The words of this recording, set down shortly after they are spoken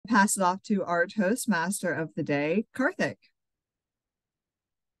pass it off to our Toastmaster of the day, Karthik.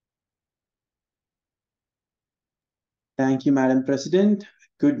 Thank you, Madam President.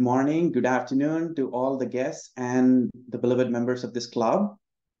 Good morning, good afternoon to all the guests and the beloved members of this club.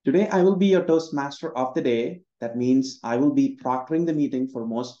 Today, I will be your Toastmaster of the day. That means I will be proctoring the meeting for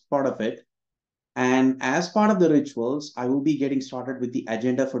most part of it. And as part of the rituals, I will be getting started with the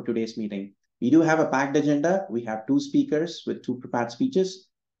agenda for today's meeting. We do have a packed agenda. We have two speakers with two prepared speeches,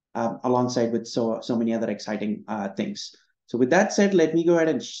 alongside with so many other exciting things. So with that said, let me go ahead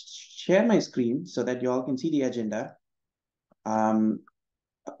and share my screen so that you all can see the agenda.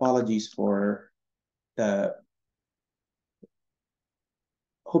 Apologies for the,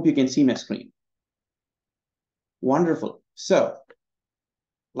 hope you can see my screen. Wonderful. So,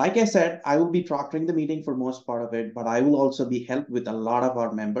 like I said, I will be proctoring the meeting for most part of it, but I will also be helped with a lot of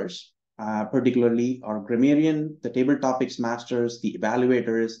our members, particularly our grammarian, the table topics masters, the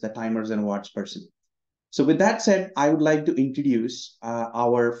evaluators, the timers and awards person. So with that said, I would like to introduce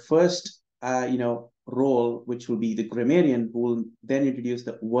our first, role, which will be the grammarian, who will then introduce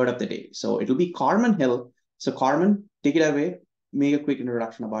the word of the day. So it'll be Carmen Hill. So Carmen, take it away. Make a quick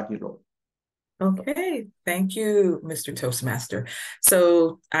introduction about your role. Okay, thank you, Mr. Toastmaster.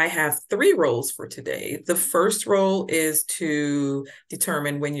 So I have 3 roles for today. The first role is to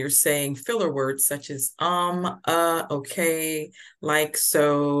determine when you're saying filler words such as okay, like,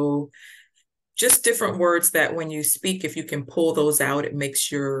 so, just different words that when you speak, if you can pull those out, it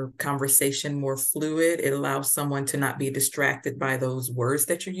makes your conversation more fluid. It allows someone to not be distracted by those words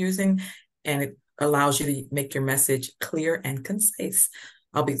that you're using, and it allows you to make your message clear and concise.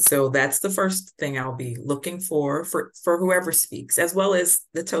 So that's the first thing I'll be looking for whoever speaks, as well as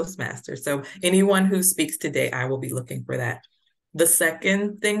the Toastmaster. So anyone who speaks today, I will be looking for that. The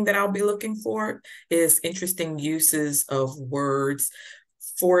second thing that I'll be looking for is interesting uses of words.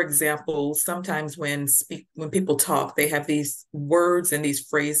 For example, sometimes when people talk, they have these words and these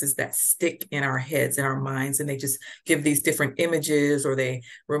phrases that stick in our heads, in our minds, and they just give these different images, or they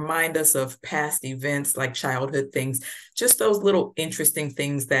remind us of past events like childhood things, just those little interesting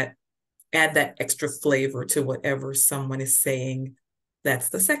things that add that extra flavor to whatever someone is saying. That's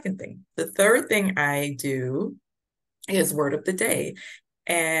the second thing. The third thing I do is word of the day.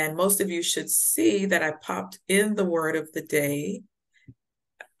 And most of you should see that I popped in the word of the day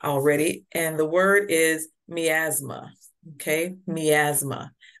already, and the word is miasma. Okay,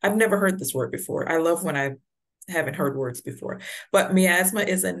 miasma. I've never heard this word before. I love when I haven't heard words before, but miasma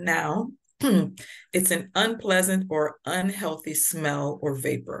is a noun. It's an unpleasant or unhealthy smell or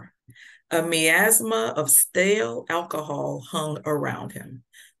vapor. A miasma of stale alcohol hung around him.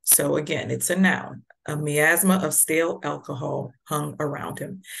 So again, it's a noun. A miasma of stale alcohol hung around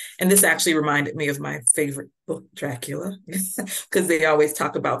him. And this actually reminded me of my favorite book, Dracula, because they always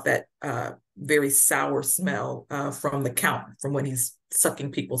talk about that very sour smell from the Count, from when he's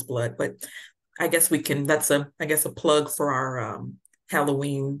sucking people's blood. But I guess that's a plug for our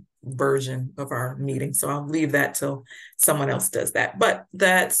Halloween version of our meeting. So I'll leave that till someone else does that. But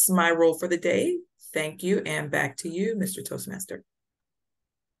that's my role for the day. Thank you. And back to you, Mr. Toastmaster.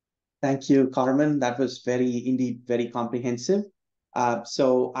 Thank you, Carmen. That was indeed very comprehensive.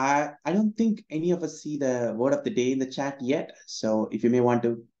 So I don't think any of us see the word of the day in the chat yet. So if you may want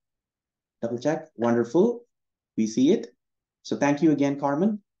to double check, wonderful. We see it. So thank you again,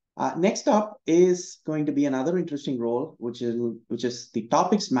 Carmen. Next up is going to be another interesting role, which is the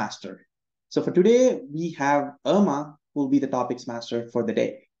topics master. So for today, we have Irma, who will be the topics master for the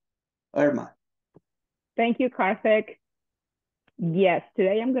day. Irma. Thank you, Karthik. Yes,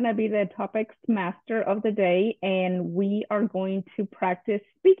 today I'm going to be the topics master of the day, and we are going to practice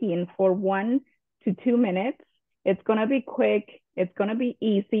speaking for 1 to 2 minutes. It's going to be quick. It's going to be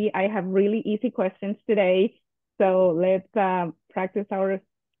easy. I have really easy questions today. So let's practice our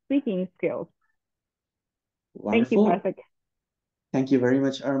speaking skills. Wonderful. Thank you, Karthik. Thank you very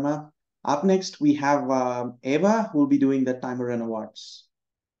much, Irma. Up next, we have Eva, who will be doing the timer and awards.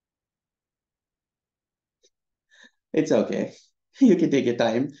 It's okay. You can take your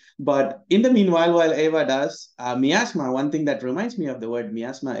time. But in the meanwhile, while Eva does, miasma, one thing that reminds me of the word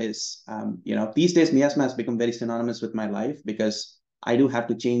miasma is, these days miasma has become very synonymous with my life because I do have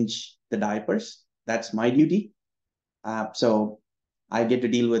to change the diapers. That's my duty. So I get to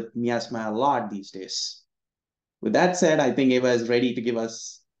deal with miasma a lot these days. With that said, I think Eva is ready to give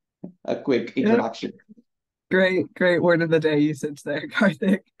us a quick introduction. Yep. Great word of the day usage there,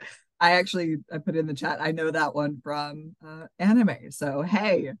 Karthik. I put in the chat, I know that one from anime. So,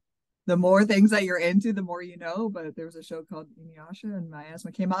 hey, the more things that you're into, the more you know. But there was a show called Inuyasha, and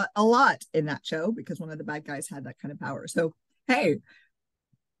miasma came out a lot in that show because one of the bad guys had that kind of power. So, hey,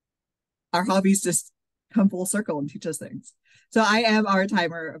 our hobbies just come full circle and teach us things. So I am our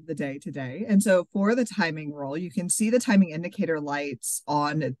timer of the day today. And so for the timing role, you can see the timing indicator lights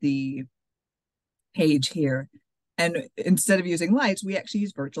on the page here. And instead of using lights, we actually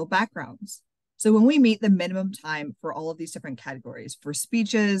use virtual backgrounds. So when we meet the minimum time for all of these different categories, for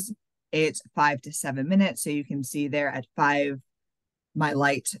speeches, it's 5 to 7 minutes. So you can see there at 5, my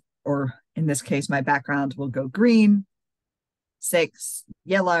light, or in this case, my background will go green, 6,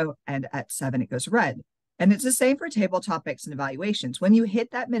 yellow, and at 7, it goes red. And it's the same for table topics and evaluations. When you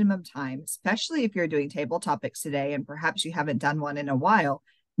hit that minimum time, especially if you're doing table topics today, and perhaps you haven't done one in a while,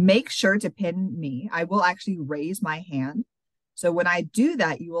 make sure to pin me. I will actually raise my hand. So when I do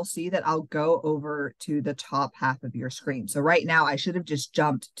that, you will see that I'll go over to the top half of your screen. So right now I should have just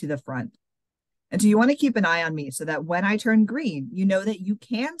jumped to the front. And so you want to keep an eye on me so that when I turn green, you know that you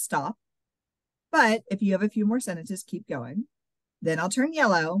can stop. But if you have a few more sentences, keep going. Then I'll turn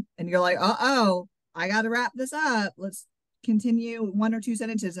yellow and you're like, uh-oh, I got to wrap this up. Let's continue 1 or 2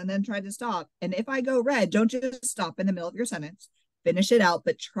 sentences and then try to stop. And if I go red, don't just stop in the middle of your sentence. Finish it out,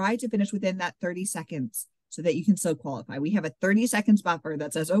 but try to finish within that 30 seconds so that you can still qualify. We have a 30 seconds buffer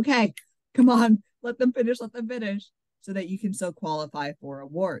that says, okay, come on, let them finish, so that you can still qualify for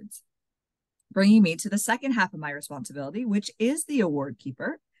awards. Bringing me to the second half of my responsibility, which is the award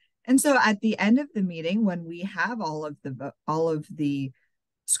keeper. And so at the end of the meeting, when we have all of the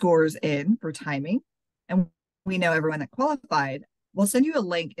scores in for timing, and we know everyone that qualified, we'll send you a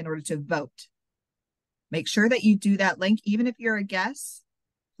link in order to vote. Make sure that you do that link, even if you're a guest.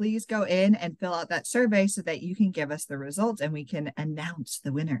 Please go in and fill out that survey so that you can give us the results and we can announce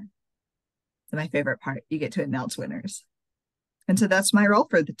the winner. So my favorite part, you get to announce winners. And so that's my role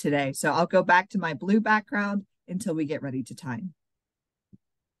for today. So I'll go back to my blue background until we get ready to time.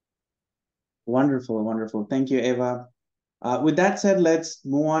 Wonderful, wonderful. Thank you, Eva. With that said, let's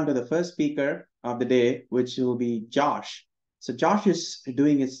move on to the first speaker of the day, which will be Josh. So Josh is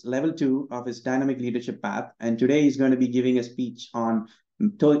doing his level 2 of his dynamic leadership path. And today he's going to be giving a speech on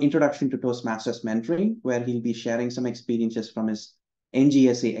introduction to Toastmasters mentoring, where he'll be sharing some experiences from his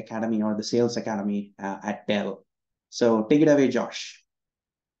NGSA Academy or the Sales Academy at Dell. So take it away, Josh.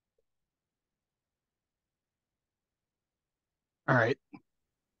 All right.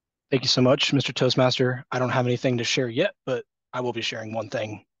 Thank you so much, Mr. Toastmaster. I don't have anything to share yet, but I will be sharing one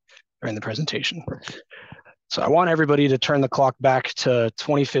thing during the presentation. So I want everybody to turn the clock back to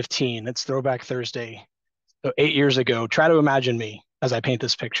 2015. It's Throwback Thursday. So 8 years ago, try to imagine me as I paint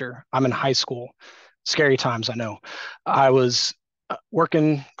this picture. I'm in high school. Scary times, I know. I was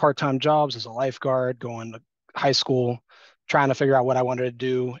working part-time jobs as a lifeguard, going to high school, trying to figure out what I wanted to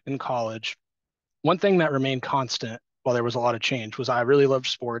do in college. One thing that remained constant while there was a lot of change was I really loved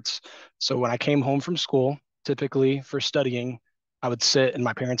sports. So when I came home from school, typically for studying, I would sit in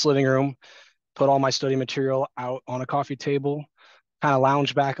my parents' living room, put all my study material out on a coffee table, kind of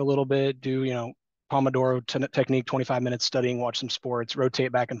lounge back a little bit, do, Pomodoro technique, 25 minutes studying, watch some sports,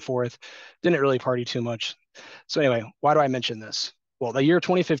 rotate back and forth. Didn't really party too much. So anyway, why do I mention this? Well, the year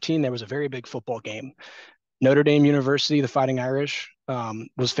 2015, there was a very big football game. Notre Dame University, the Fighting Irish,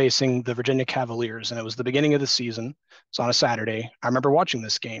 was facing the Virginia Cavaliers, and it was the beginning of the season. It's on a Saturday. I remember watching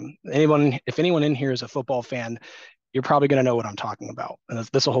this game. If anyone in here is a football fan, you're probably going to know what I'm talking about, and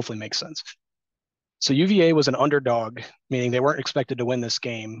this will hopefully make sense. So UVA was an underdog, meaning they weren't expected to win this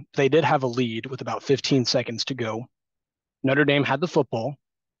game. They did have a lead with about 15 seconds to go. Notre Dame had the football,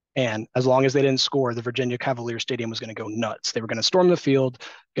 and as long as they didn't score, the Virginia Cavalier Stadium was going to go nuts. They were going to storm the field,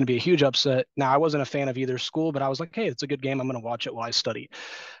 going to be a huge upset. Now, I wasn't a fan of either school, but I was like, hey, it's a good game. I'm going to watch it while I study.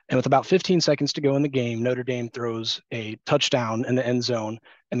 And with about 15 seconds to go in the game, Notre Dame throws a touchdown in the end zone,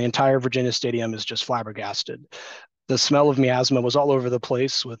 and the entire Virginia Stadium is just flabbergasted. The smell of miasma was all over the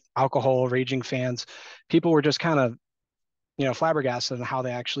place with alcohol, raging fans. People were just kind of, flabbergasted on how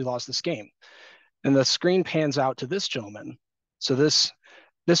they actually lost this game. And the screen pans out to this gentleman. So this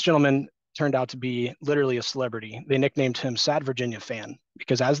gentleman turned out to be literally a celebrity. They nicknamed him Sad Virginia Fan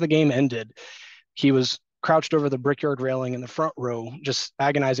because as the game ended, he was crouched over the brickyard railing in the front row, just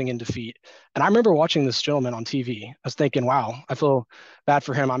agonizing in defeat. And I remember watching this gentleman on TV. I was thinking, wow, I feel bad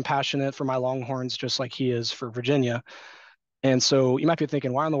for him. I'm passionate for my Longhorns just like he is for Virginia. And so you might be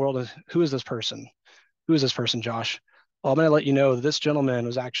thinking, why in the world, who is this person? Who is this person, Josh? Well, I'm going to let you know that this gentleman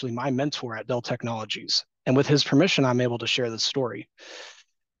was actually my mentor at Dell Technologies. And with his permission, I'm able to share this story.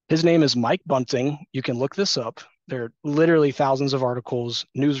 His name is Mike Bunting. You can look this up. There are literally thousands of articles,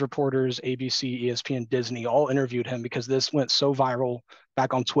 news reporters, ABC, ESPN, Disney, all interviewed him because this went so viral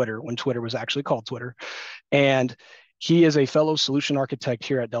back on Twitter when Twitter was actually called Twitter. And he is a fellow solution architect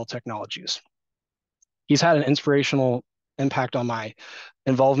here at Dell Technologies. He's had an inspirational impact on my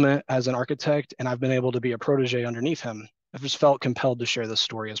involvement as an architect, and I've been able to be a protege underneath him. I've just felt compelled to share this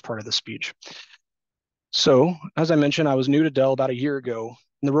story as part of the speech. So, as I mentioned, I was new to Dell about a year ago.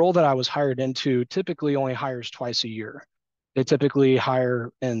 And the role that I was hired into typically only hires twice a year. They typically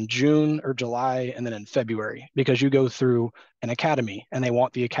hire in June or July and then in February because you go through an academy and they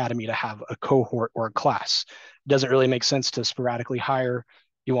want the academy to have a cohort or a class. It doesn't really make sense to sporadically hire.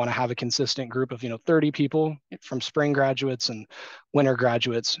 You want to have a consistent group of 30 people from spring graduates and winter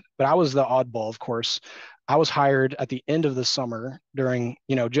graduates. But I was the oddball, of course. I was hired at the end of the summer during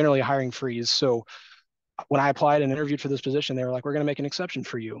generally a hiring freeze. So when I applied and interviewed for this position, they were like, we're going to make an exception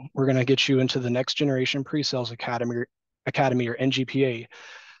for you. We're going to get you into the next generation pre-sales academy or NGPA.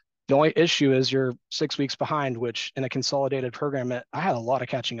 The only issue is you're 6 weeks behind, which in a consolidated program, I had a lot of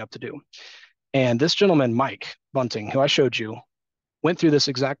catching up to do. And this gentleman, Mike Bunting, who I showed you, went through this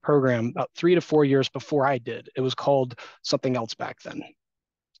exact program about 3 to 4 years before I did. It was called something else back then.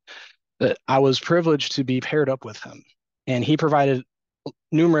 But I was privileged to be paired up with him. And he provided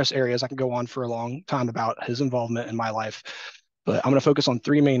numerous areas. I can go on for a long time about his involvement in my life, but I'm going to focus on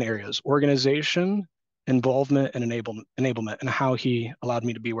 3 main areas: organization, involvement, and enablement, and how he allowed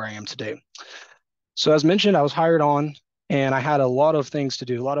me to be where I am today. So as mentioned, I was hired on and I had a lot of things to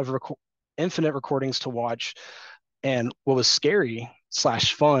do, a lot of infinite recordings to watch. And what was scary /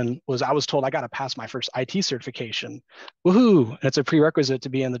 fun was I was told I got to pass my first IT certification. Woohoo! And it's a prerequisite to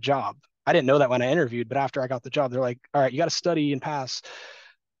be in the job. I didn't know that when I interviewed, but after I got the job, they're like, all right, you got to study and pass.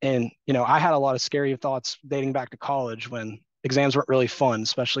 And, I had a lot of scary thoughts dating back to college when exams weren't really fun,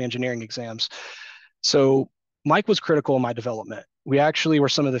 especially engineering exams. So Mike was critical in my development. We actually were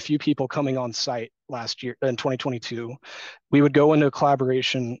some of the few people coming on site last year in 2022. We would go into a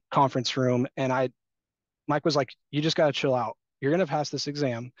collaboration conference room and Mike was like, you just got to chill out. You're going to pass this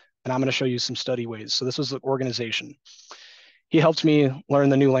exam and I'm going to show you some study ways. So this was the organization. He helped me learn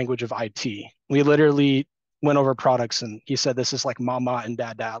the new language of IT. We literally went over products and he said, this is like mama and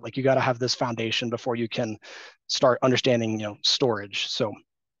dad. Like you got to have this foundation before you can start understanding, storage. So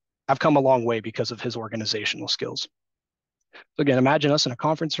I've come a long way because of his organizational skills. So again, imagine us in a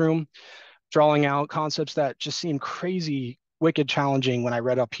conference room, drawing out concepts that just seemed crazy, wicked challenging when I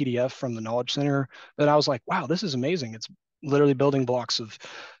read a PDF from the Knowledge Center. That I was like, wow, this is amazing. It's literally building blocks of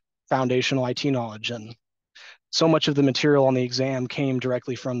foundational IT knowledge. And so much of the material on the exam came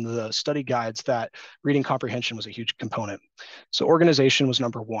directly from the study guides that reading comprehension was a huge component. So organization was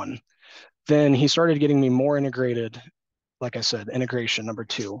number 1. Then he started getting me more integrated. Like I said, integration, number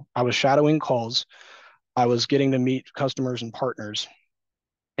 2. I was shadowing calls. I was getting to meet customers and partners.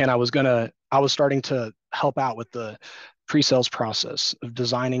 And I was starting to help out with the pre-sales process of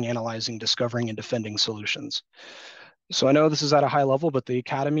designing, analyzing, discovering, and defending solutions. So I know this is at a high level, but the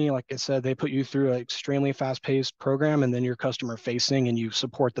Academy, like I said, they put you through an extremely fast-paced program, and then you're customer-facing, and you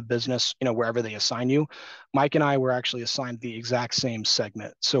support the business, wherever they assign you. Mike and I were actually assigned the exact same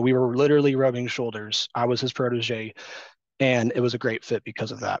segment. So we were literally rubbing shoulders. I was his protege, and it was a great fit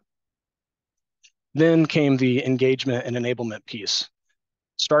because of that. Then came the engagement and enablement piece.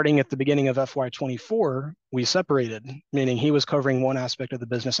 Starting at the beginning of FY24, we separated, meaning he was covering one aspect of the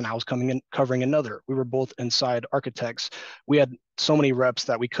business and I was covering another. We were both inside architects. We had so many reps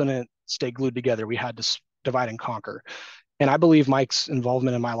that we couldn't stay glued together. We had to divide and conquer. And I believe Mike's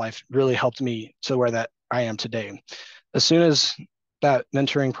involvement in my life really helped me to where that I am today. As soon as that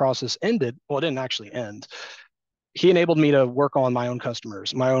mentoring process ended, well, it didn't actually end. He enabled me to work on my own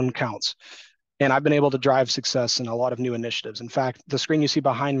customers, my own accounts. And I've been able to drive success in a lot of new initiatives. In fact, the screen you see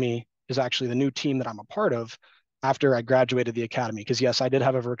behind me is actually the new team that I'm a part of after I graduated the academy. Because yes, I did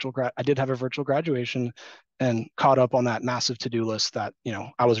have a virtual graduation and caught up on that massive to-do list that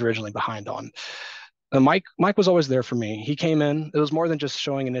I was originally behind on. And Mike was always there for me. He came in. It was more than just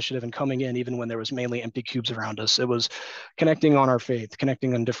showing initiative and coming in, even when there was mainly empty cubes around us. It was connecting on our faith,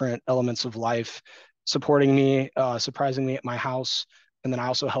 connecting on different elements of life, supporting me, surprising me at my house. And then I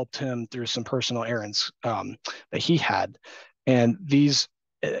also helped him through some personal errands that he had. And these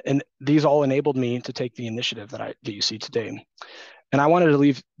all enabled me to take the initiative that you see today. And I wanted to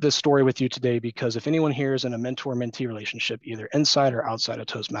leave this story with you today because if anyone here is in a mentor-mentee relationship, either inside or outside of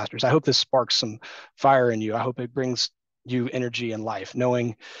Toastmasters, I hope this sparks some fire in you. I hope it brings you energy and life,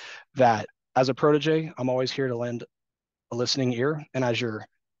 knowing that as a protege, I'm always here to lend a listening ear. And as your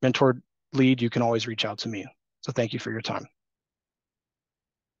mentor lead, you can always reach out to me. So thank you for your time.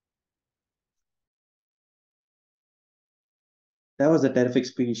 That was a terrific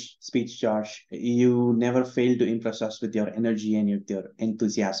speech, Josh. You never fail to impress us with your energy and your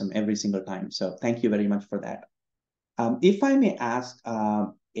enthusiasm every single time. So thank you very much for that. If I may ask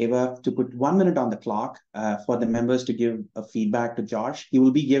Ava to put 1 minute on the clock for the members to give a feedback to Josh. He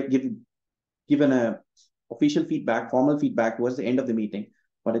will be given a official feedback, formal feedback towards the end of the meeting,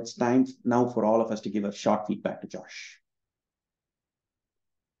 but it's time now for all of us to give a short feedback to Josh.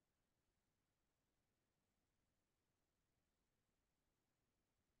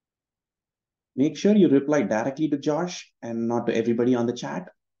 Make sure you reply directly to Josh and not to everybody on the chat.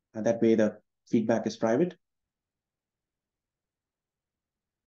 That way the feedback is private.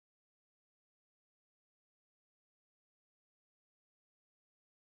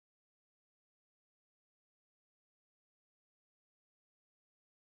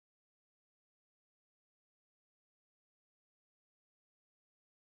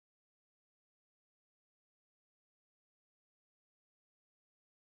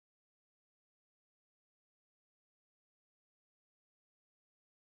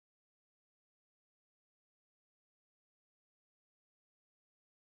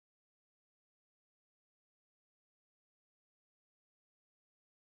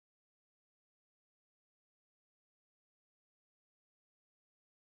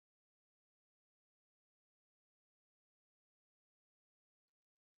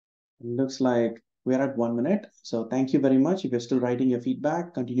 Looks like we're at 1 minute. So thank you very much. If you're still writing your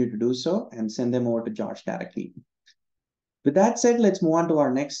feedback, continue to do so and send them over to Josh directly. With that said, let's move on to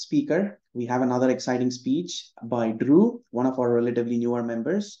our next speaker. We have another exciting speech by Drew, one of our relatively newer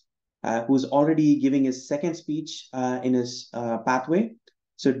members, who's already giving his second speech in his pathway.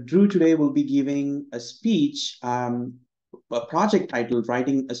 So Drew today will be giving a speech, a project titled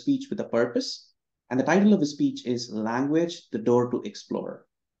Writing a Speech with a Purpose. And the title of his speech is Language, the Door to Explore.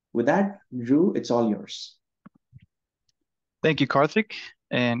 With that, Drew, it's all yours. Thank you, Karthik.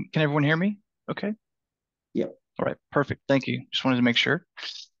 And can everyone hear me? Okay. Yep. All right, perfect. Thank you. Just wanted to make sure.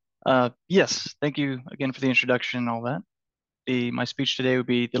 Yes, thank you again for the introduction and all that. My speech today would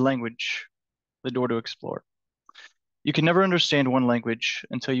be the language, the door to explore. You can never understand one language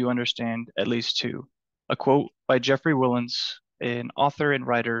until you understand at least two. A quote by Jeffrey Willens, an author and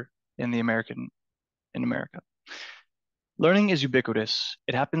writer in America. Learning is ubiquitous.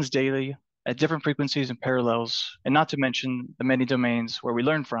 It happens daily at different frequencies and parallels, and not to mention the many domains where we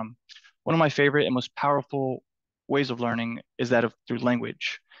learn from. One of my favorite and most powerful ways of learning is that of through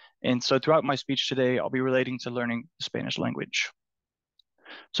language. And so throughout my speech today, I'll be relating to learning the Spanish language.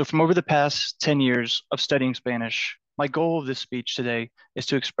 So from over the past 10 years of studying Spanish, my goal of this speech today is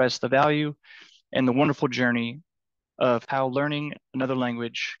to express the value and the wonderful journey of how learning another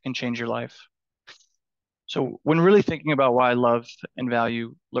language can change your life. So when really thinking about why I love and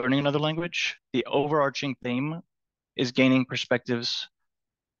value learning another language, the overarching theme is gaining perspectives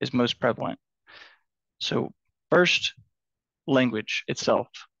is most prevalent. So first, language itself.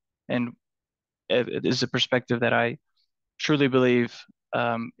 And it is a perspective that I truly believe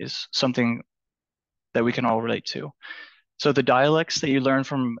is something that we can all relate to. So the dialects that you learn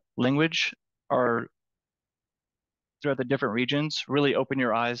from language are throughout the different regions really open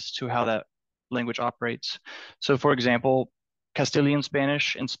your eyes to how that language operates. So for example, Castilian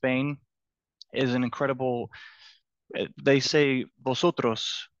Spanish in Spain is an incredible, they say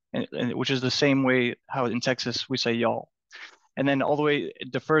vosotros, which is the same way how in Texas we say y'all. And then all the way,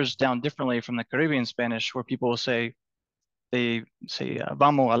 it differs down differently from the Caribbean Spanish, where people say, they say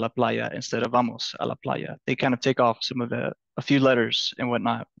vamos a la playa instead of vamos a la playa. They kind of take off a few letters and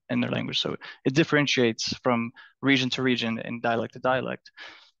whatnot in their language. So it differentiates from region to region and dialect to dialect.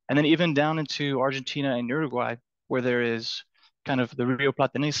 And then even down into Argentina and Uruguay, where there is kind of the Rio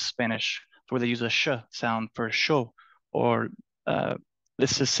Platense Spanish, where they use a sh sound for show, or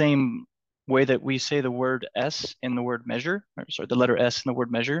it's the same way that we say the word S in the word measure, or sorry, the letter S in the word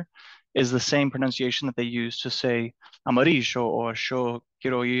measure, is the same pronunciation that they use to say amarillo or yo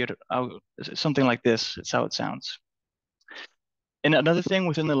quiero ir out, something like this. It's how it sounds. And another thing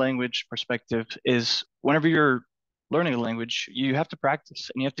within the language perspective is whenever you're learning a language, you have to practice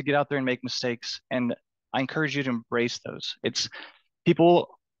and you have to get out there and make mistakes. And I encourage you to embrace those.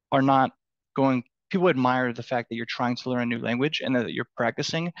 People are not going, people admire the fact that you're trying to learn a new language and that you're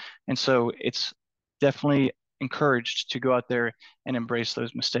practicing. And so it's definitely encouraged to go out there and embrace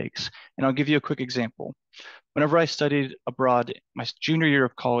those mistakes. And I'll give you a quick example. Whenever I studied abroad, my junior year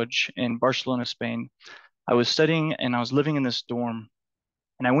of college in Barcelona, Spain, I was studying and I was living in this dorm,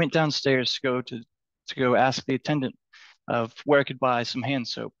 and I went downstairs to go ask the attendant of where I could buy some hand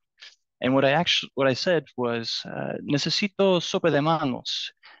soap. And what I said was necesito sopa de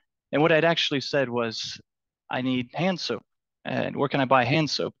manos. And what I'd actually said was I need hand soap. And where can I buy hand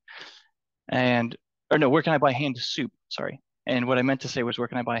soap? Where can I buy hand soup? Sorry. And what I meant to say was where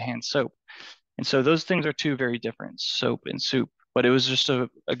can I buy hand soap? And so those things are two very different, soap and soup. but it was just a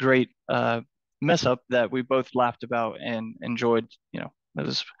great mess up that we both laughed about and enjoyed. It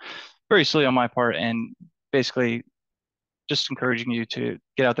was very silly on my part, and basically just encouraging you to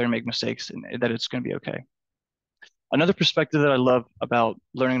get out there and make mistakes and that it's going to be okay. Another perspective that I love about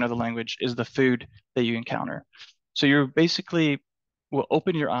learning another language is the food that you encounter. So you're basically will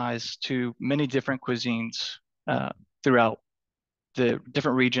open your eyes to many different cuisines throughout the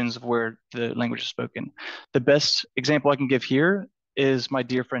different regions of where the language is spoken. The best example I can give here is my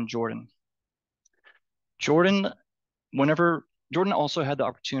dear friend Jordan. Jordan, whenever Jordan also had the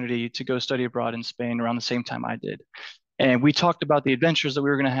opportunity to go study abroad in Spain around the same time I did. And we talked about the adventures that we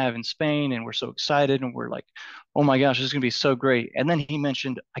were going to have in Spain, and we're so excited, and we're like, oh my gosh, this is going to be so great. And then he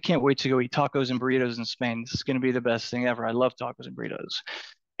mentioned, I can't wait to go eat tacos and burritos in Spain. This is going to be the best thing ever. I love tacos and burritos.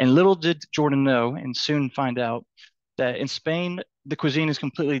 And little did Jordan know, and soon find out, that in Spain, the cuisine is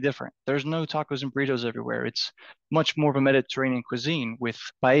completely different. There's no tacos and burritos everywhere. It's much more of a Mediterranean cuisine with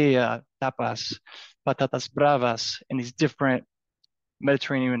paella, tapas, patatas bravas, and these different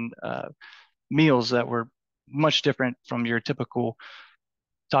Mediterranean meals that were much different from your typical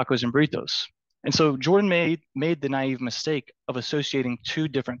tacos and burritos. And so Jordan made the naive mistake of associating two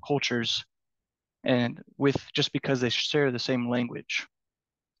different cultures and with just because they share the same language.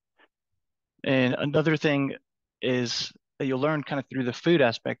 And another thing is that you'll learn kind of through the food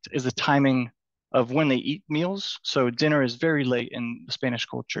aspect is the timing of when they eat meals. So dinner is very late in the Spanish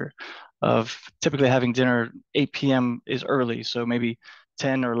culture of typically having dinner 8 p.m. is early. So maybe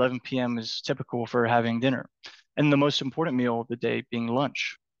 10 or 11 p.m. is typical for having dinner. And the most important meal of the day being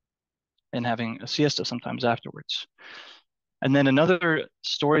lunch and having a siesta sometimes afterwards. And then another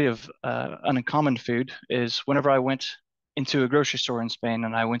story of uncommon food is whenever I went into a grocery store in Spain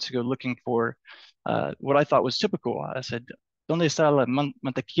and I went to go looking for what I thought was typical. I said, ¿Dónde está la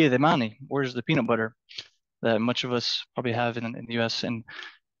mantequilla de maní? Where's the peanut butter that much of us probably have in the US? And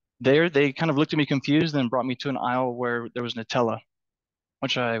there they kind of looked at me confused and brought me to an aisle where there was Nutella,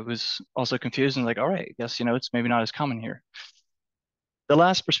 which I was also confused and like, all right, I guess, it's maybe not as common here. The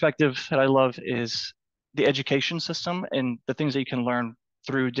last perspective that I love is the education system and the things that you can learn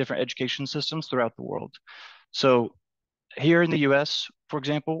through different education systems throughout the world. So here in the US, for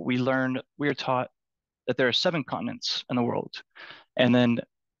example, we are taught that there are 7 continents in the world. And then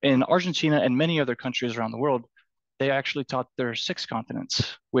in Argentina and many other countries around the world, they actually taught there are 6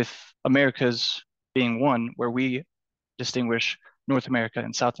 continents, with Americas being one, where we distinguish North America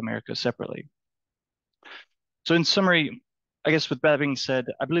and South America separately. So in summary, I guess with that being said,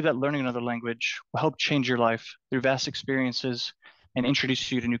 I believe that learning another language will help change your life through vast experiences and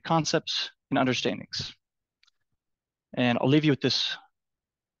introduce you to new concepts and understandings. And I'll leave you with this.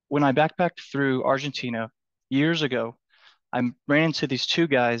 When I backpacked through Argentina years ago, I ran into these 2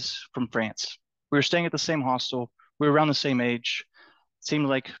 guys from France. We were staying at the same hostel. We were around the same age. It seemed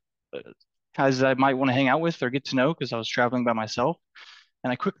like guys that I might want to hang out with or get to know because I was traveling by myself.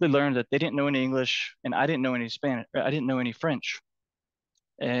 And I quickly learned that they didn't know any English and I didn't know any Spanish. I didn't know any French.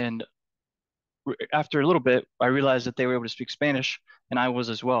 And after a little bit, I realized that they were able to speak Spanish and I was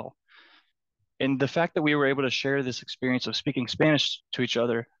as well. And the fact that we were able to share this experience of speaking Spanish to each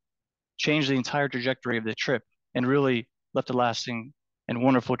other changed the entire trajectory of the trip and really left a lasting and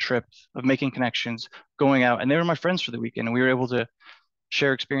wonderful trip of making connections, going out. And they were my friends for the weekend. And we were able to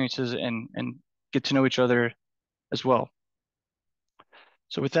share experiences and get to know each other as well.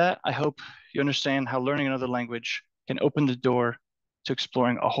 So with that, I hope you understand how learning another language can open the door to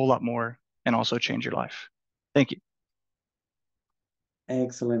exploring a whole lot more and also change your life. Thank you.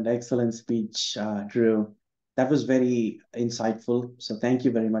 Excellent speech, Drew. That was very insightful. So thank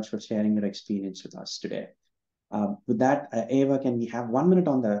you very much for sharing your experience with us today. With that, Ava, can we have 1 minute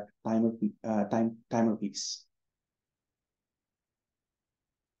on the timer, please?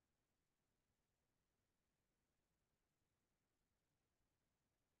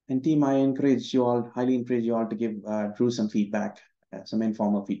 And team, I highly encourage you all to give Drew some feedback, some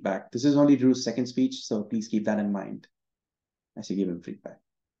informal feedback. This is only Drew's second speech, so please keep that in mind as you give him feedback.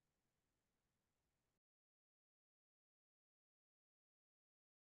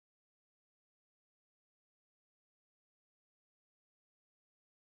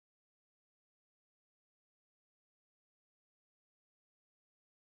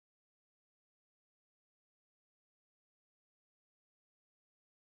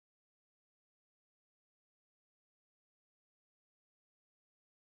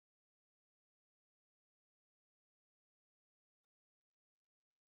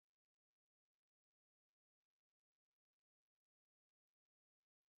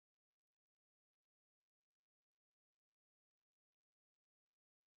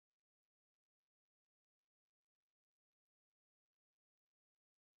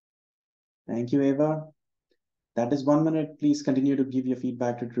 Thank you, Ava. That is 1 minute. Please continue to give your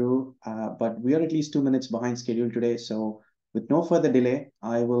feedback to Drew. But we are at least 2 minutes behind schedule today. So with no further delay,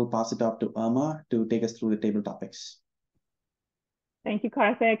 I will pass it off to Irma to take us through the table topics. Thank you,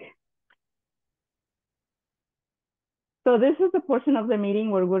 Karthik. So this is the portion of the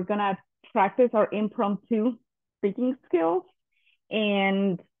meeting where we're gonna practice our impromptu speaking skills.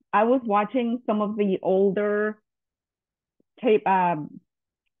 And I was watching some of the older tape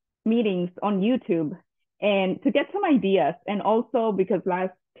meetings on YouTube and to get some ideas. And also because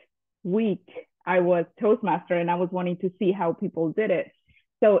last week I was Toastmaster and I was wanting to see how people did it.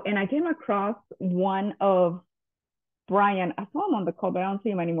 So, and I came across one of Brian. I saw him on the call, but I don't see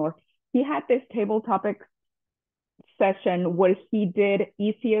him anymore. He had this table topics session where he did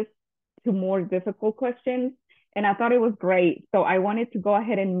easiest to more difficult questions. And I thought it was great. So I wanted to go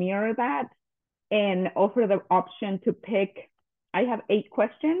ahead and mirror that and offer the option to pick. I have 8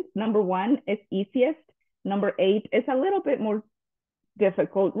 questions. Number 1 is easiest. Number 8 is a little bit more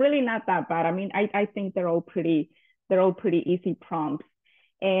difficult. Really not that bad. I mean, I think they're all pretty easy prompts.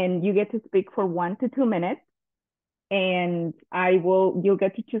 And you get to speak for 1 to 2 minutes. And you'll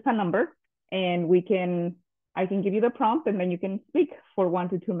get to choose a number and I can give you the prompt and then you can speak for 1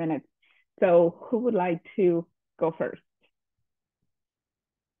 to 2 minutes. So who would like to go first?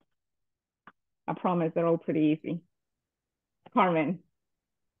 I promise they're all pretty easy. Carmen.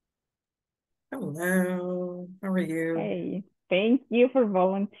 Hello, how are you? Hey, thank you for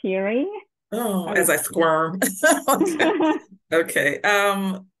volunteering. Oh, as I squirm. Okay. Okay.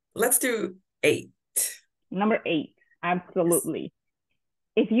 Let's do 8. Number 8, absolutely.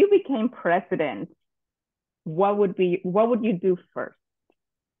 If you became president, what would you do first?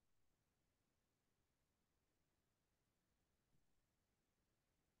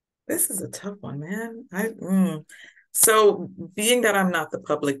 This is a tough one, man. So being that I'm not the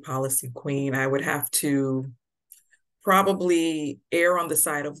public policy queen, I would have to probably err on the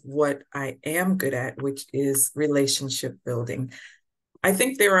side of what I am good at, which is relationship building. I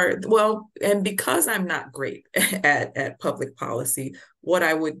think and because I'm not great at public policy, what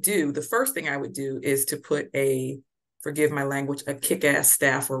I would do, the first thing I would do is to put forgive my language, a kick-ass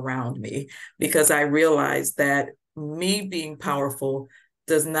staff around me, because I realize that me being powerful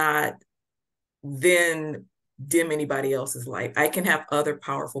does not then dim anybody else's light. I can have other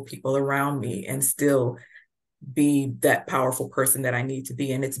powerful people around me and still be that powerful person that I need to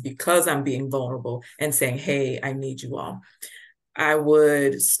be. And it's because I'm being vulnerable and saying, hey, I need you all. I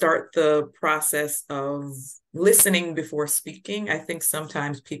would start the process of listening before speaking. I think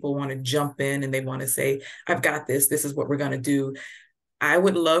sometimes people want to jump in and they want to say, I've got this. This is what we're going to do. I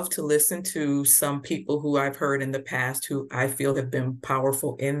would love to listen to some people who I've heard in the past who I feel have been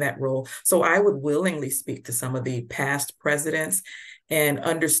powerful in that role. So I would willingly speak to some of the past presidents and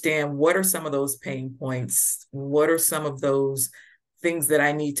understand what are some of those pain points? What are some of those things that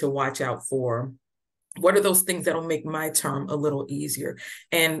I need to watch out for? What are those things that'll make my term a little easier?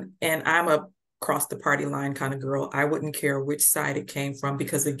 And I'm a cross the party line kind of girl. I wouldn't care which side it came from,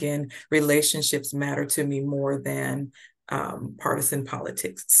 because again, relationships matter to me more than partisan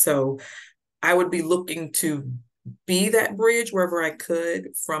politics. So I would be looking to be that bridge wherever I could,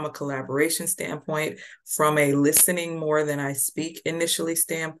 from a collaboration standpoint, from a listening more than I speak initially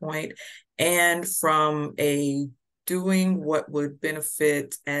standpoint, and from a doing what would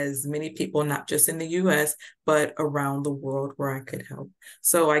benefit as many people, not just in the US, but around the world where I could help.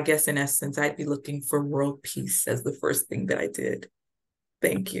 So I guess in essence, I'd be looking for world peace as the first thing that I did.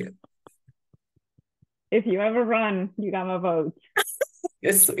 Thank you. If you ever run, you got my vote.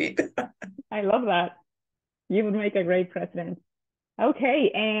 You're sweet. I love that. You would make a great president.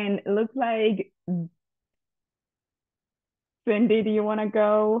 Okay, and it looks like Cindy, do you want to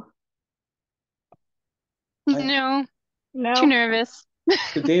go? No, No? too nervous.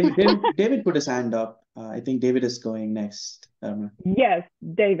 So David put his hand up. I think David is going next. Yes,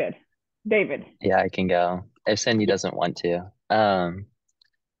 David. Yeah, I can go if Cindy doesn't want to.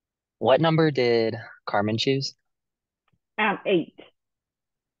 What number did Carmen choose? 8.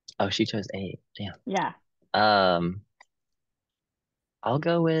 Oh, she chose 8. Damn. Yeah. I'll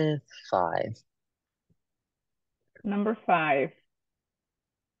go with 5. Number 5.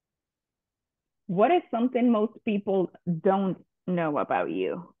 What is something most people don't know about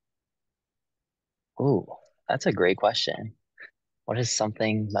you? Ooh, that's a great question. What is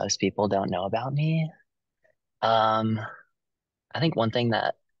something most people don't know about me? I think one thing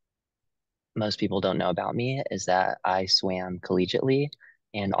that most people don't know about me is that I swam collegiately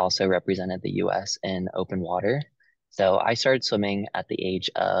and also represented the US in open water. So I started swimming at the age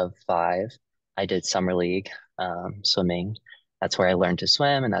of 5. I did summer league swimming, that's where I learned to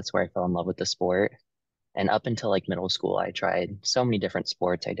swim, and that's where I fell in love with the sport. And up until like middle school, I tried so many different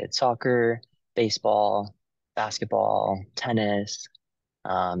sports. I did soccer, baseball, basketball, tennis,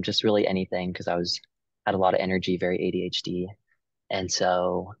 just really anything because I was had a lot of energy, very ADHD. And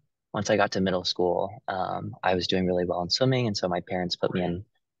so once I got to middle school, I was doing really well in swimming. And so my parents put me in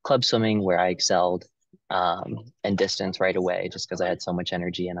club swimming where I excelled in distance right away just because I had so much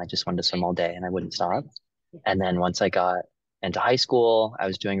energy and I just wanted to swim all day and I wouldn't stop. And then once I got into high school, I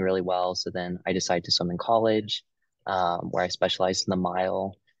was doing really well. So then I decided to swim in college, where I specialized in the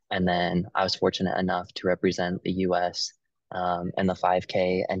mile. And then I was fortunate enough to represent the US in the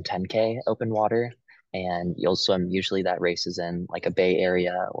 5K and 10K open water. And you'll swim, usually that race is in like a bay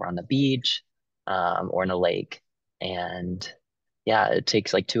area or on the beach or in a lake. And yeah, it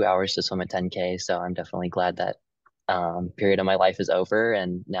takes like 2 hours to swim a 10K. So I'm definitely glad that period of my life is over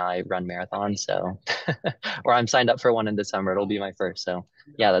and now I run marathons. So, or I'm signed up for one in December. It'll be my first. So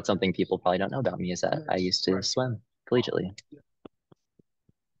yeah, that's something people probably don't know about me is that I used to swim collegiately.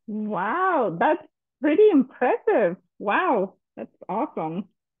 Wow, that's pretty impressive. Wow, that's awesome.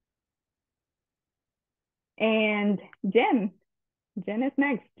 And Jen, Jen is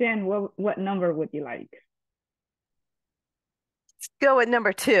next. Jen, what number would you like? Let's go with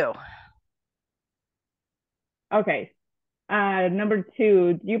number 2. Okay. Number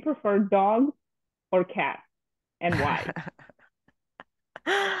 2, do you prefer dogs or cats, and why?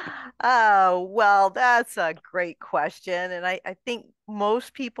 Oh, well, that's a great question. And I think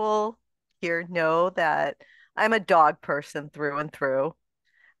most people here know that I'm a dog person through and through.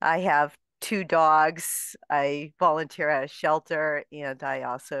 I have 2 dogs. I volunteer at a shelter and I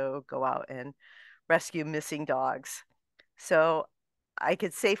also go out and rescue missing dogs. So I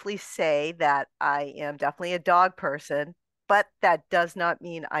could safely say that I am definitely a dog person, but that does not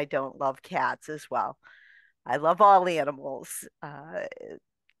mean I don't love cats as well. I love all animals.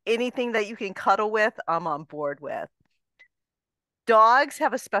 Anything that you can cuddle with, I'm on board with. Dogs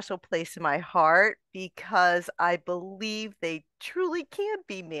have a special place in my heart because I believe they truly can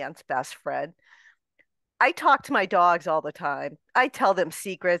be man's best friend. I talk to my dogs all the time. I tell them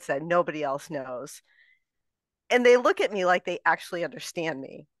secrets that nobody else knows. And they look at me like they actually understand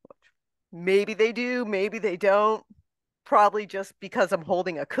me. Maybe they do, maybe they don't. Probably just because I'm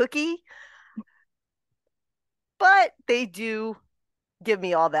holding a cookie. But they do give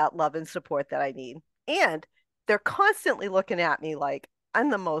me all that love and support that I need. And they're constantly looking at me like I'm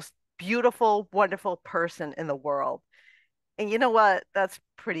the most beautiful, wonderful person in the world. And you know what? That's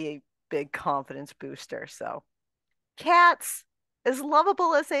pretty big confidence booster. So, cats, as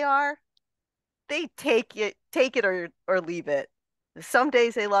lovable as they are, they take it or leave it. Some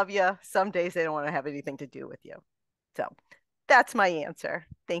days they love you, some days they don't want to have anything to do with you. So, that's my answer.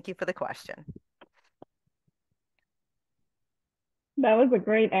 Thank you for the question. That was a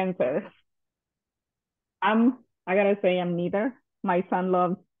great answer. I gotta say, I'm neither. My son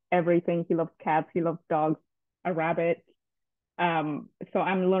loves everything. He loves cats, he loves dogs, a rabbit. So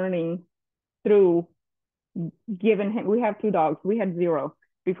I'm learning through giving him, we have 2 dogs. We had 0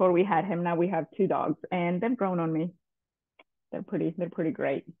 before we had him. Now we have 2 dogs and they've grown on me. They're pretty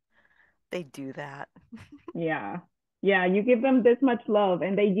great. They do that. Yeah. Yeah, you give them this much love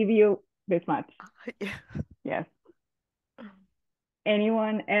and they give you this much. Yes.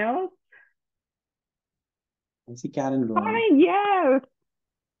 Anyone else? I see Karen going. Hi, yes.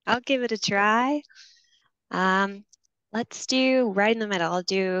 I'll give it a try. Let's do right in the middle. I'll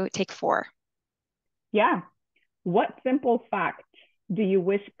do take 4. Yeah. What simple fact do you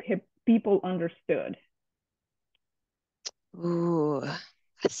wish people understood? Ooh,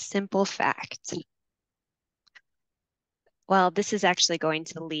 a simple fact. Well, this is actually going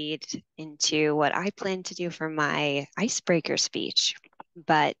to lead into what I plan to do for my icebreaker speech.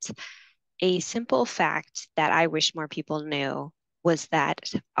 But a simple fact that I wish more people knew was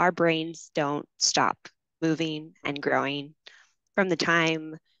that our brains don't stop moving and growing from the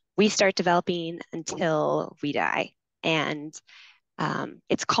time we start developing until we die. And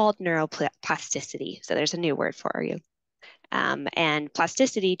it's called neuroplasticity. So there's a new word for you. And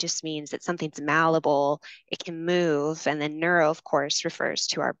plasticity just means that something's malleable, it can move, and then neuro, of course, refers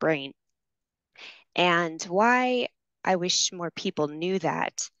to our brain. And why I wish more people knew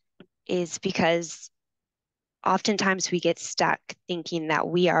that is because oftentimes we get stuck thinking that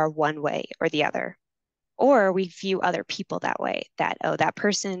we are one way or the other, or we view other people that way, that, oh, that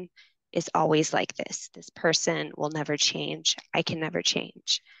person is always like this. This person will never change. I can never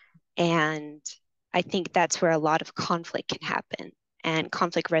change. And I think that's where a lot of conflict can happen. And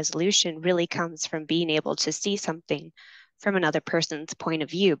conflict resolution really comes from being able to see something from another person's point of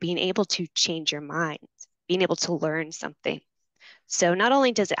view, being able to change your mind, being able to learn something. So not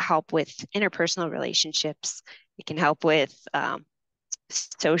only does it help with interpersonal relationships, it can help with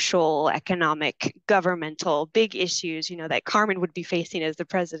social, economic, governmental, big issues, that Carmen would be facing as the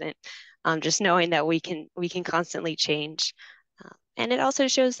president. Just knowing that we can constantly change. And it also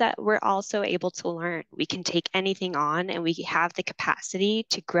shows that we're also able to learn. We can take anything on and we have the capacity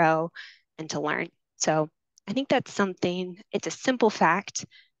to grow and to learn. So I think that's something, it's a simple fact,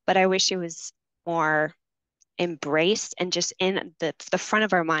 but I wish it was more embraced and just in the front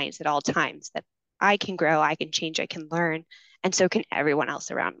of our minds at all times, that I can grow, I can change, I can learn, and so can everyone else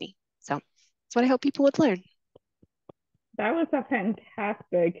around me. So that's what I hope people would learn. That was a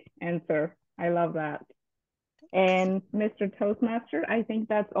fantastic answer. I love that. And Mr. Toastmaster, I think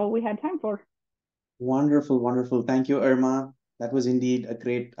that's all we had time for. Wonderful, wonderful. Thank you, Irma. That was indeed a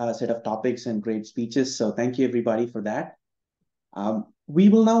great set of topics and great speeches. So thank you, everybody, for that. We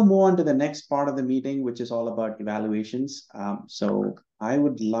will now move on to the next part of the meeting, which is all about evaluations. So I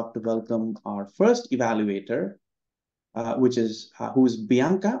would love to welcome our first evaluator, who's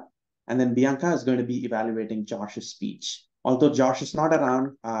Bianca. And then Bianca is going to be evaluating Josh's speech. Although Josh is not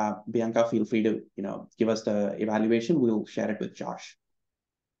around, Bianca, feel free to give us the evaluation. We'll share it with Josh.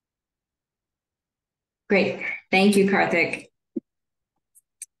 Great. Thank you, Karthik.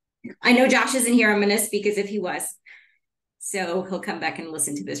 I know Josh isn't here. I'm going to speak as if he was. So he'll come back and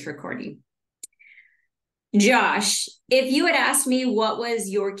listen to this recording. Josh, if you had asked me what was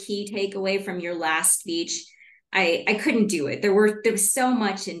your key takeaway from your last speech, I couldn't do it. There was so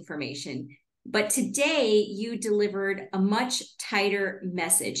much information. But today you delivered a much tighter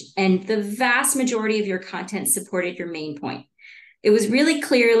message, and the vast majority of your content supported your main point. It was really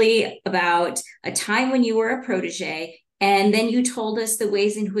clearly about a time when you were a protege, and then you told us the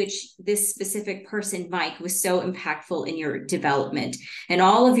ways in which this specific person, Mike, was so impactful in your development. And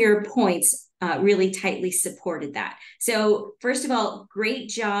all of your points really tightly supported that. So first of all, great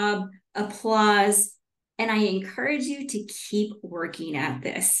job, applause, and I encourage you to keep working at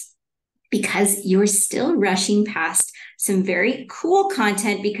this, because you're still rushing past some very cool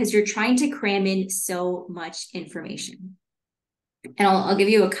content because you're trying to cram in so much information. And I'll give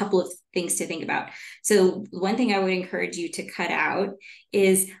you a couple of things to think about. So one thing I would encourage you to cut out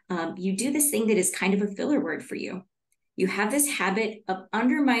is you do this thing that is kind of a filler word for you. You have this habit of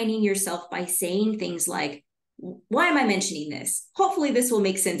undermining yourself by saying things like, why am I mentioning this? Hopefully this will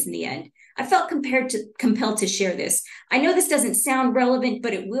make sense in the end. I felt compelled to share this. I know this doesn't sound relevant,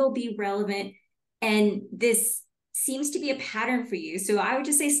 but it will be relevant. And this seems to be a pattern for you. So I would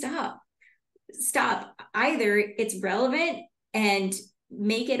just say, stop. Either it's relevant and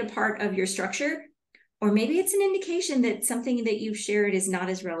make it a part of your structure, or maybe it's an indication that something that you've shared is not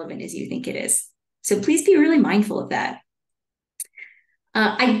as relevant as you think it is. So please be really mindful of that.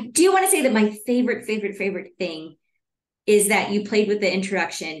 I do want to say that my favorite thing is that you played with the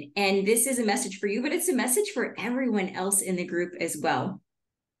introduction. And this is a message for you, but it's a message for everyone else in the group as well.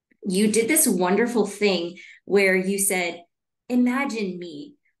 You did this wonderful thing where you said, imagine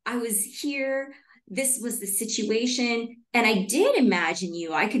me. I was here. This was the situation. And I did imagine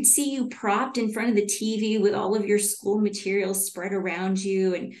you. I could see you propped in front of the TV with all of your school materials spread around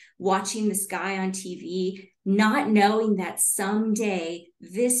you and watching this guy on TV, not knowing that someday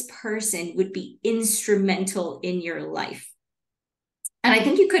this person would be instrumental in your life. And I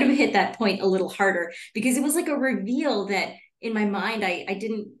think you could have hit that point a little harder, because it was like a reveal that in my mind, I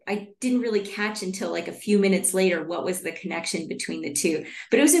didn't really catch until like a few minutes later what was the connection between the two.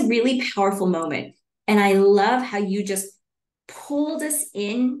 But it was a really powerful moment. And I love how you just pulled us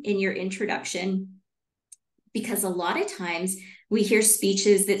in your introduction, because a lot of times we hear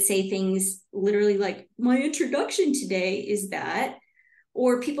speeches that say things literally like, my introduction today is that,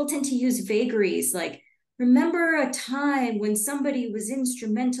 or people tend to use vagaries like, remember a time when somebody was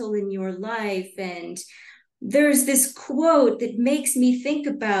instrumental in your life, and there's this quote that makes me think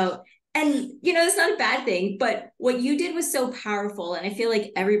about, and it's not a bad thing, but what you did was so powerful, and I feel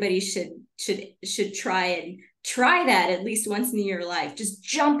like everybody should try that at least once in your life. Just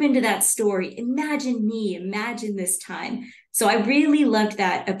jump into that story. Imagine me, imagine this time. So I really loved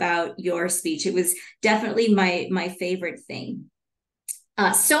that about your speech. It was definitely my favorite thing.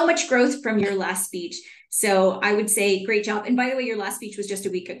 So much growth from your last speech. So I would say great job. And by the way, your last speech was just a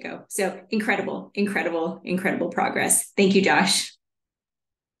week ago. So incredible progress. Thank you, Josh.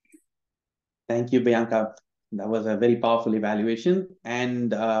 Thank you, Bianca. That was a very powerful evaluation.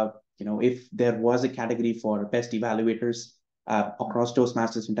 And, if there was a category for best evaluators across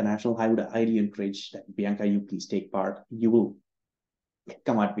Toastmasters International, I would highly encourage that, Bianca, you please take part. You will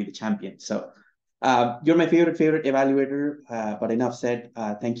come out to be the champion. So you're my favorite evaluator, but enough said.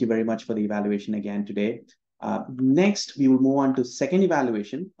 Thank you very much for the evaluation again today. Next, we will move on to second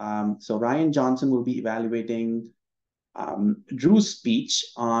evaluation. So Ryan Johnson will be evaluating Drew's speech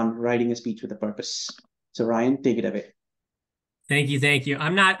on writing a speech with a purpose. So Ryan, take it away. Thank you, thank you.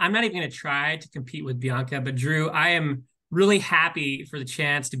 I'm not even going to try to compete with Bianca, but Drew, I am really happy for the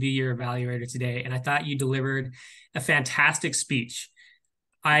chance to be your evaluator today, and I thought you delivered a fantastic speech.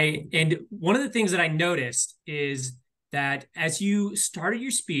 And one of the things that I noticed is that as you started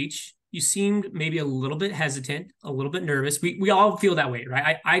your speech, you seemed maybe a little bit hesitant, a little bit nervous. We all feel that way,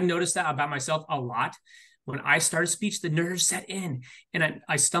 right? I noticed that about myself a lot. When I start a speech, the nerves set in and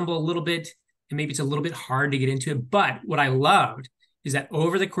I stumble a little bit, and maybe it's a little bit hard to get into it. But what I loved is that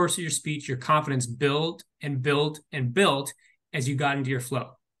over the course of your speech, your confidence built and built and built as you got into your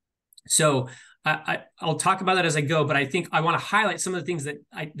flow. So I'll talk about that as I go, but I think I want to highlight some of the things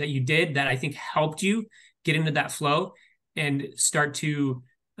that you did that I think helped you get into that flow and start to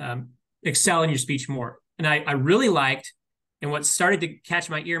excel in your speech more. And I really liked, and what started to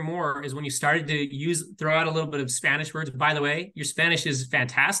catch my ear more is when you started to throw out a little bit of Spanish words. By the way, your Spanish is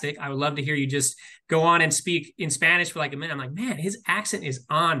fantastic. I would love to hear you just go on and speak in Spanish for like a minute. I'm like, man, his accent is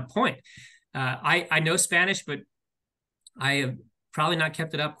on point. I know Spanish, but I have probably not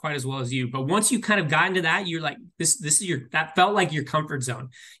kept it up quite as well as you. But once you kind of got into that, you're like, this is that felt like your comfort zone.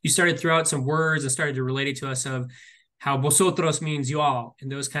 You started to throw out some words and started to relate it to us of how vosotros means you all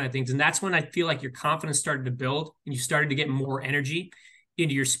and those kind of things. And that's when I feel like your confidence started to build and you started to get more energy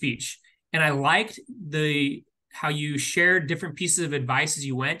into your speech. And I liked how you shared different pieces of advice as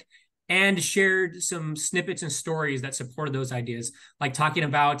you went and shared some snippets and stories that supported those ideas, like talking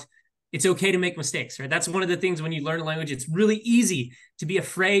about it's okay to make mistakes, right? That's one of the things when you learn a language, it's really easy to be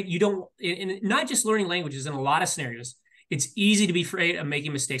afraid. You don't, and not just learning languages, in a lot of scenarios, it's easy to be afraid of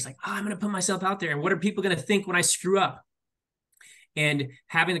making mistakes. Like, I'm going to put myself out there. And what are people going to think when I screw up? And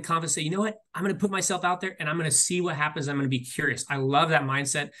having the confidence say, you know what? I'm going to put myself out there and I'm going to see what happens. I'm going to be curious. I love that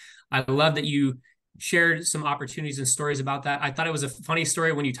mindset. I love that you shared some opportunities and stories about that. I thought it was a funny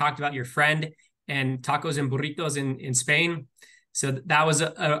story when you talked about your friend and tacos and burritos in Spain. So that was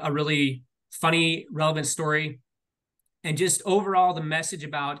a really funny, relevant story. And just overall, the message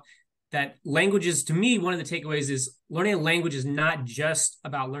about that languages, to me, one of the takeaways is learning a language is not just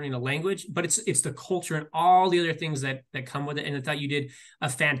about learning a language, but it's the culture and all the other things that come with it. And I thought you did a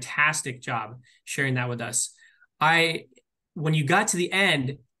fantastic job sharing that with us. When you got to the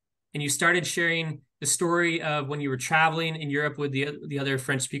end and you started sharing the story of when you were traveling in Europe with the other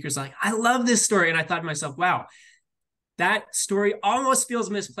French speakers, like, I love this story. And I thought to myself, wow, that story almost feels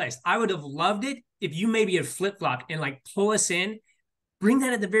misplaced. I would have loved it if you maybe had flip-flopped and like pull us in. Bring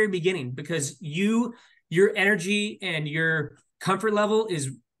that at the very beginning, because your energy and your comfort level is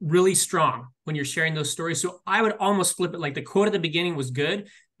really strong when you're sharing those stories. So I would almost flip it. Like the quote at the beginning was good,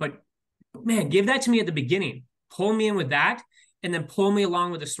 but man, give that to me at the beginning. Pull me in with that and then pull me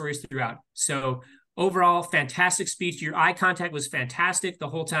along with the stories throughout. So overall, fantastic speech. Your eye contact was fantastic the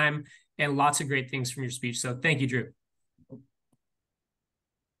whole time and lots of great things from your speech. So thank you, Drew.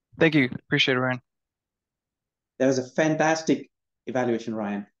 Thank you. Appreciate it, Ryan. That was a fantastic evaluation,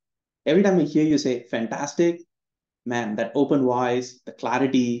 Ryan. Every time I hear you say fantastic, man, that open voice, the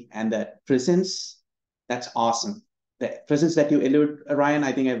clarity, and the presence, that's awesome. The presence that you elude, Ryan,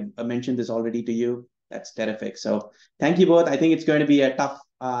 I think I've mentioned this already to you. That's terrific. So thank you both. I think it's going to be a tough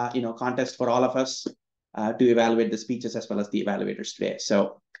contest for all of us to evaluate the speeches as well as the evaluators today.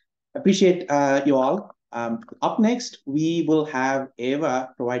 So appreciate you all. Up next, we will have Eva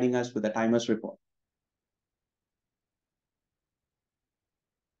providing us with a timers report.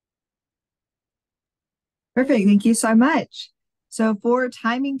 Perfect. Thank you so much. So for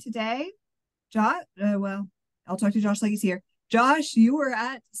timing today, Josh, I'll talk to Josh like he's here. Josh, you were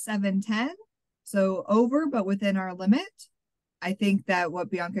at 7:10, so over, but within our limit. I think that what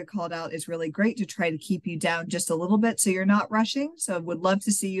Bianca called out is really great to try to keep you down just a little bit so you're not rushing. So would love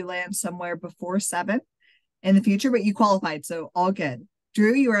to see you land somewhere before 7 in the future, but you qualified, so all good.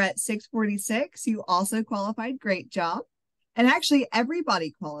 Drew, you were at 6:46. You also qualified. Great job. And actually,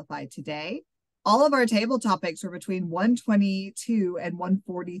 everybody qualified today. All of our table topics were between 122 and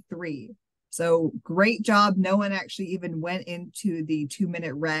 143. So great job. No one actually even went into the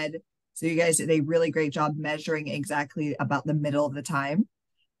 2-minute red. So you guys did a really great job measuring exactly about the middle of the time.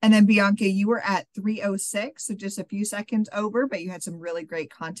 And then Bianca, you were at 3:06, so just a few seconds over, but you had some really great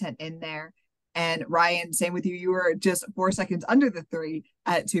content in there. And Ryan, same with you. You were just 4 seconds under the 3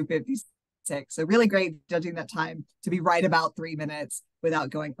 at 2:56. So really great judging that time to be right about 3 minutes without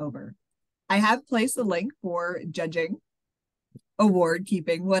going over. I have placed the link for judging, award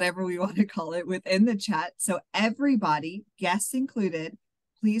keeping, whatever we want to call it, within the chat. So everybody, guests included,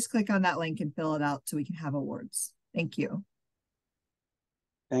 please click on that link and fill it out so we can have awards. Thank you.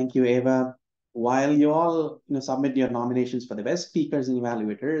 Thank you, Ava. While you all submit your nominations for the best speakers and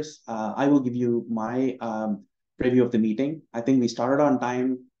evaluators, I will give you my review of the meeting. I think we started on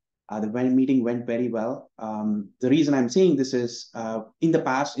time. The meeting went very well. The reason I'm saying this is in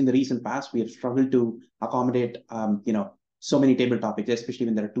the recent past, we have struggled to accommodate so many table topics, especially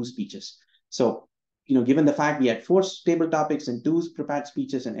when there are two speeches. So given the fact we had 4 table topics and 2 prepared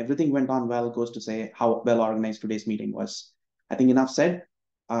speeches and everything went on well, goes to say how well organized today's meeting was. I think enough said.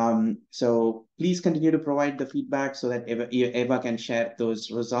 So please continue to provide the feedback so that Eva can share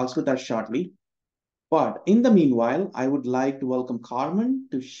those results with us shortly. But in the meanwhile, I would like to welcome Carmen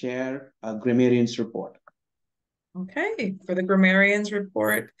to share a grammarian's report. Okay, for the grammarian's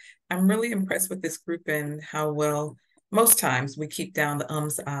report, I'm really impressed with this group and how well most times we keep down the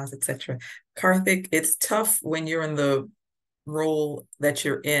ums, ahs, etc. Karthik, it's tough when you're in the role that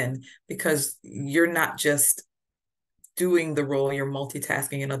you're in because you're not just doing the role, you're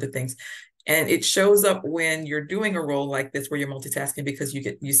multitasking and other things. And it shows up when you're doing a role like this where you're multitasking because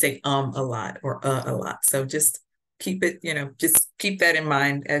you say a lot or a lot. So just keep it, just keep that in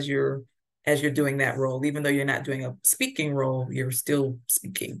mind as you're doing that role. Even though you're not doing a speaking role, you're still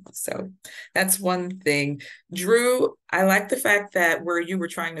speaking. So that's one thing. Drew, I like the fact that where you were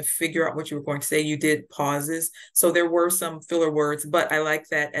trying to figure out what you were going to say, you did pauses. So there were some filler words, but I like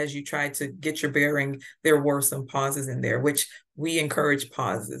that as you tried to get your bearing, there were some pauses in there, which we encourage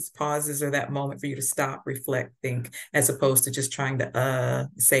pauses. Pauses are that moment for you to stop, reflect, think, as opposed to just trying to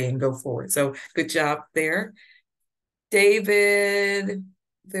say and go forward. So good job there. David,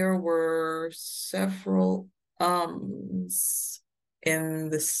 there were several ums in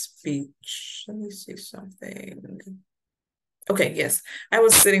the speech. Let me see something. Okay, yes. I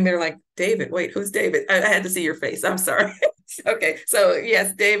was sitting there like, David, wait, who's David? I had to see your face. I'm sorry. Okay, so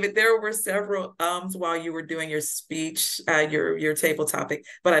yes, David, there were several ums while you were doing your speech, your table topic,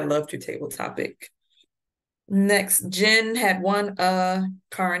 but I loved your table topic. Next, Jen had one,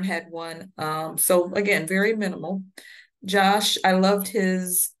 Karen had one. So again, very minimal. Josh, I loved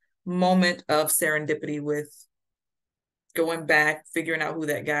his moment of serendipity with going back, figuring out who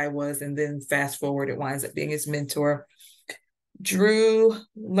that guy was, and then fast forward, it winds up being his mentor. Drew,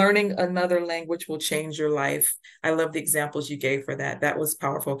 learning another language will change your life. I love the examples you gave for that. That was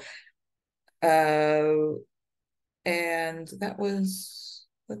powerful. And that was,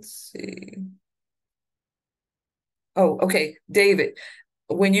 let's see. Oh, okay, David.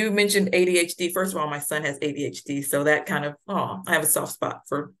 When you mentioned ADHD, first of all, my son has ADHD, so that kind of, I have a soft spot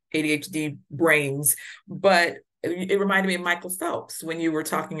for ADHD brains, but it reminded me of Michael Phelps when you were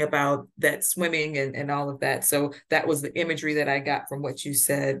talking about that swimming and all of that. So that was the imagery that I got from what you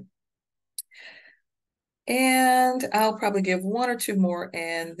said. And I'll probably give 1 or 2 more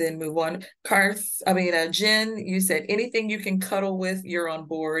and then move on. Jen, you said anything you can cuddle with, you're on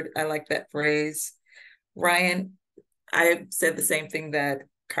board. I like that phrase. Ryan, I said the same thing that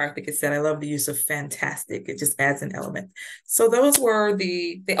Karthik has said. I love the use of fantastic. It just adds an element. So those were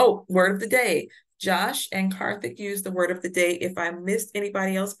the word of the day. Josh and Karthik used the word of the day. If I missed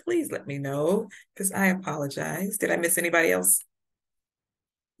anybody else, please let me know because I apologize. Did I miss anybody else?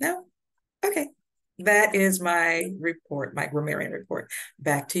 No? Okay. That is my report, my grammarian report.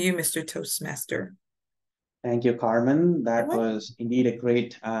 Back to you, Mr. Toastmaster. Thank you, Carmen. That was indeed a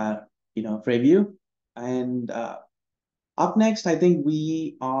great, preview. And up next, I think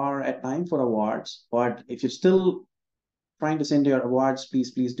we are at time for awards. But if you're still trying to send your awards,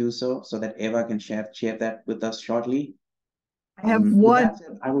 please do so that Eva can share that with us shortly. I have one.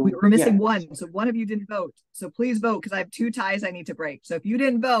 We were missing one. So one of you didn't vote. So please vote because I have 2 ties I need to break. So if you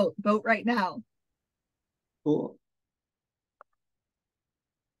didn't vote, vote right now. Cool.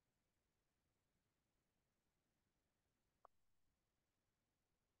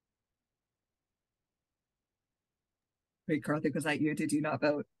 Wait, Karthik, was that you? Did you not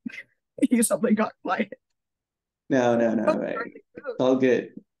vote? You suddenly got quiet. No. It's all good.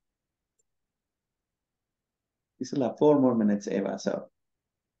 We still have 4 more minutes, Eva. So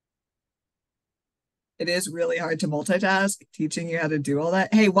it is really hard to multitask, teaching you how to do all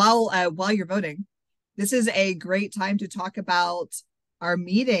that. Hey, while you're voting, this is a great time to talk about our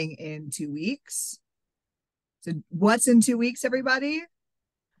meeting in 2 weeks. So what's in 2 weeks, everybody? A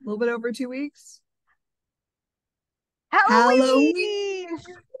little bit over 2 weeks. Halloween.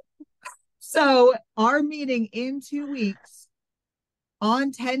 So our meeting in 2 weeks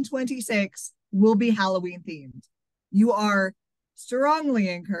on 10/26 will be Halloween themed. You are strongly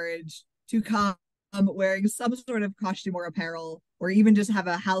encouraged to come wearing some sort of costume or apparel, or even just have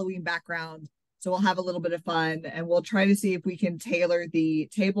a Halloween background So we'll have a little bit of fun, and we'll try to see if we can tailor the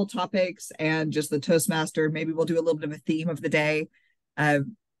table topics and just the Toastmaster. Maybe we'll do a little bit of a theme of the day. I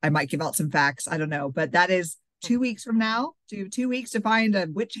might give out some facts. I don't know, but that is 2 weeks from now. So you have 2 weeks to find a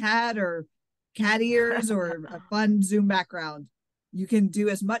witch hat or cat ears or a fun Zoom background. You can do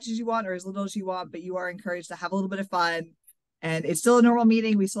as much as you want or as little as you want, but you are encouraged to have a little bit of fun. And it's still a normal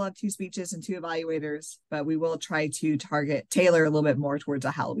meeting. We still have 2 speeches and 2 evaluators, but we will try to tailor a little bit more towards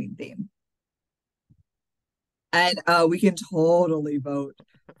a Halloween theme. And we can totally vote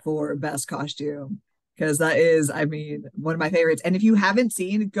for best costume, because that is, I mean, one of my favorites. And if you haven't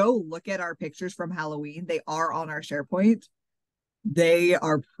seen, go look at our pictures from Halloween. They are on our SharePoint. They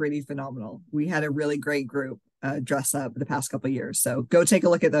are pretty phenomenal. We had a really great group dress up the past couple of years. So go take a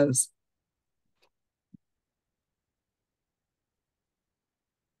look at those.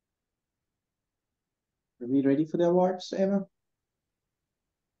 Are we ready for the awards, Emma?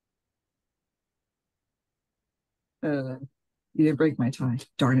 You didn't break my tie.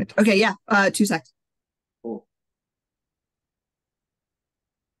 Darn it. Okay, yeah. 2 seconds. Cool.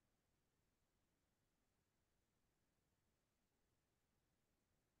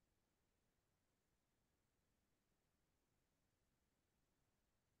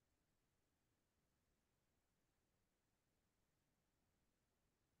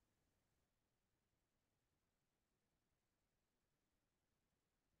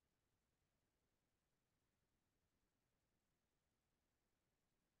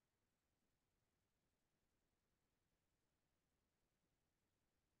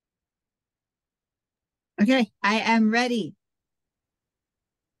 Okay, I am ready.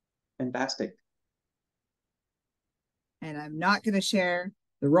 Fantastic. And I'm not going to share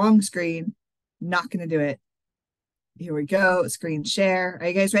the wrong screen. Not going to do it. Here we go. Screen share. Are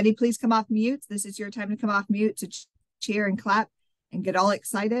you guys ready? Please come off mute. This is your time to come off mute to cheer and clap and get all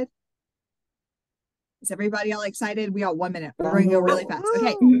excited. Is everybody all excited? We got 1 minute. We're going to go really fast.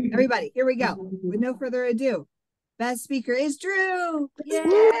 Okay, everybody, here we go. With no further ado, best speaker is Drew. Yay!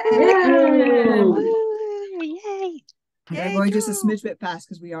 Yay! They're going just a smidge bit fast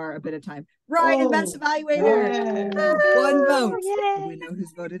because we are a bit of time. Ryan, best evaluator. 1 vote. Yay. We know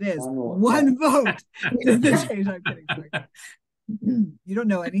whose vote it is. One vote. 1 vote. I'm kidding. Sorry. You don't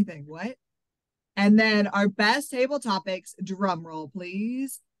know anything. What? And then our best table topics, drum roll,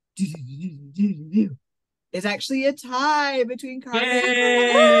 please, is actually a tie between Carmen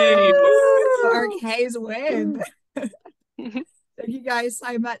and our K's win. Thank you guys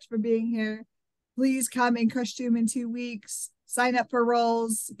so much for being here. Please come in costume in 2 weeks. Sign up for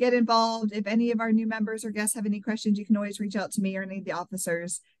roles. Get involved. If any of our new members or guests have any questions, you can always reach out to me or any of the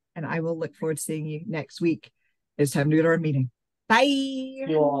officers, and I will look forward to seeing you next week. It's time to go to our meeting. Bye.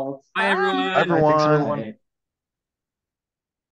 You all. Bye, everyone. Bye, everyone. Bye.